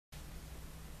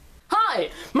Hi,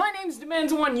 my name's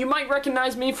DumandsONE. You might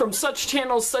recognize me from such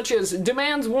channels such as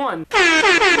DumandsONE.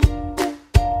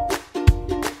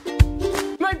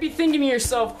 You might be thinking to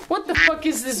yourself, what the fuck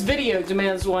is this video,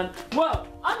 DumandsONE? Well,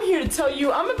 I'm here to tell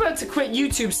you I'm about to quit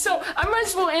YouTube, so I might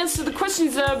as well answer the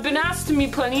questions that have been asked to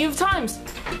me plenty of times.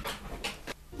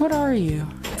 What are you?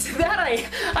 To that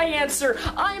I answer,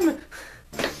 I'm...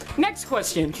 Next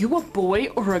question. You a boy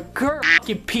or a girl,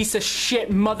 you piece of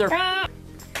shit mother...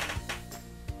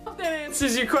 That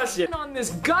answers your question. On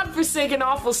this godforsaken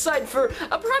awful site for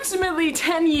approximately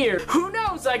 10 years. Who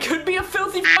knows, I could be a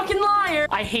filthy fucking liar.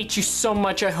 I hate you so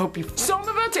much, I hope you... So I'm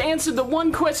about to answer the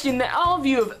one question that all of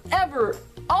you have ever,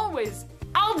 always,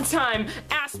 all the time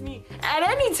asked me at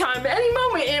any time, any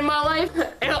moment in my life,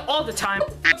 and all the time.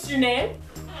 What's your name?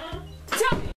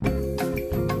 Tell me.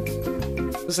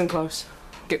 Listen close.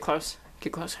 Get close.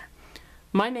 Get closer.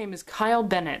 My name is Kyle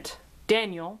Bennett.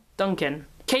 Daniel Duncan.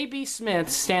 KB Smith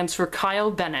stands for Kyle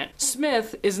Bennett.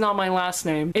 Smith is not my last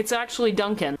name. It's actually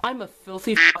Duncan. I'm a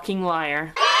filthy fucking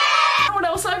liar. You know what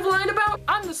else I've lied about?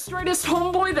 I'm the straightest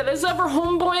homeboy that has ever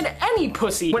homeboyed any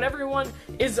pussy. When everyone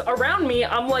is around me,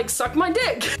 I'm like, suck my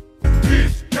dick.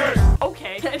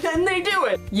 Okay, and then they do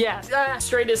it. Yeah,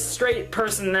 straightest straight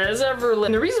person that has ever lived.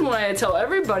 And the reason why I tell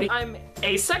everybody I'm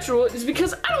asexual is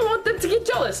because I don't want them to get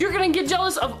jealous. You're gonna get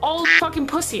jealous of all the fucking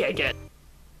pussy I get.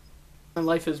 My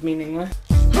life is meaningless.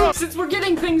 Since we're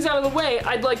getting things out of the way,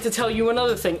 I'd like to tell you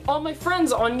another thing. All my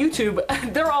friends on YouTube,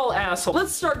 they're all assholes.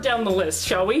 Let's start down the list,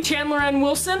 shall we? Chandler and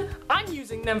Wilson, I'm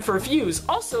using them for views.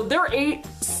 Also, they're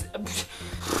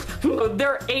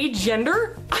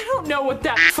agender? I don't know what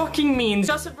that fucking means.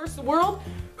 Justin vs. the World?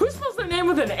 Who spells their name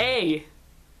with an A?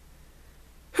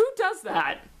 Who does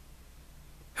that?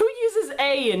 Who uses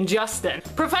A in Justin?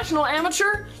 Professional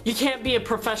amateur? You can't be a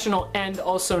professional and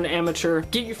also an amateur.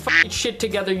 Get your fucking shit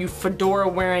together, you fedora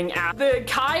wearing ass. The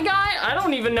Kai guy? I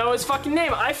don't even know his fucking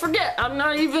name. I forget. I'm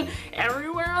not even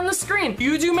everywhere on the screen.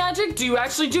 You do magic? Do you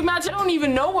actually do magic? I don't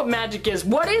even know what magic is.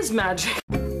 What is magic?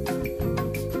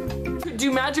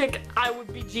 Do magic, I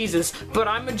would be Jesus, but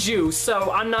I'm a Jew,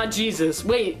 so I'm not Jesus.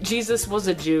 Wait, Jesus was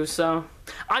a Jew, so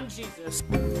I'm Jesus.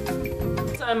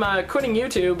 I'm quitting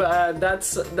YouTube.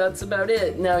 That's about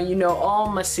it. Now you know all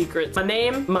my secrets. My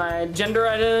name, my gender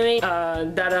identity,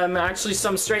 that I'm actually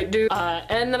some straight dude,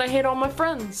 and that I hate all my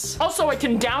friends. Also, I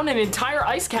can down an entire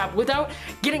ice cap without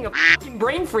getting a fucking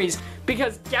brain freeze,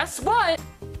 because guess what?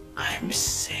 I'm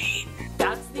sane.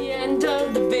 That's the end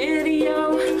of the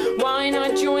video. Why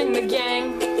not join the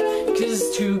gang?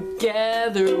 'Cause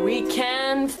together we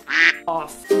can f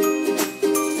off.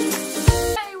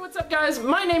 Hey, what's up guys?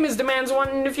 My name is DumandsONE,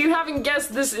 and if you haven't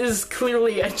guessed, this is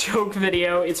clearly a joke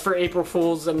video. It's for April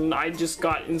Fools, and I just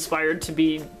got inspired to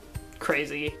be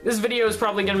crazy. This video is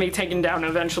probably gonna be taken down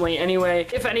eventually anyway.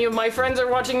 If any of my friends are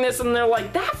watching this and they're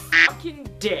like, that fucking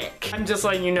dick, I'm just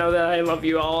letting you know that I love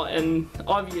you all, and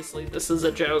obviously this is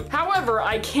a joke. However,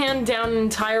 I can down an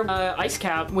entire ice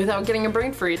cap without getting a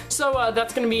brain freeze. So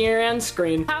that's gonna be your end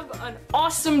screen. Have an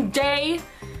awesome day.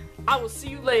 I will see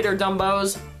you later,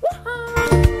 dumbos. Woohoo!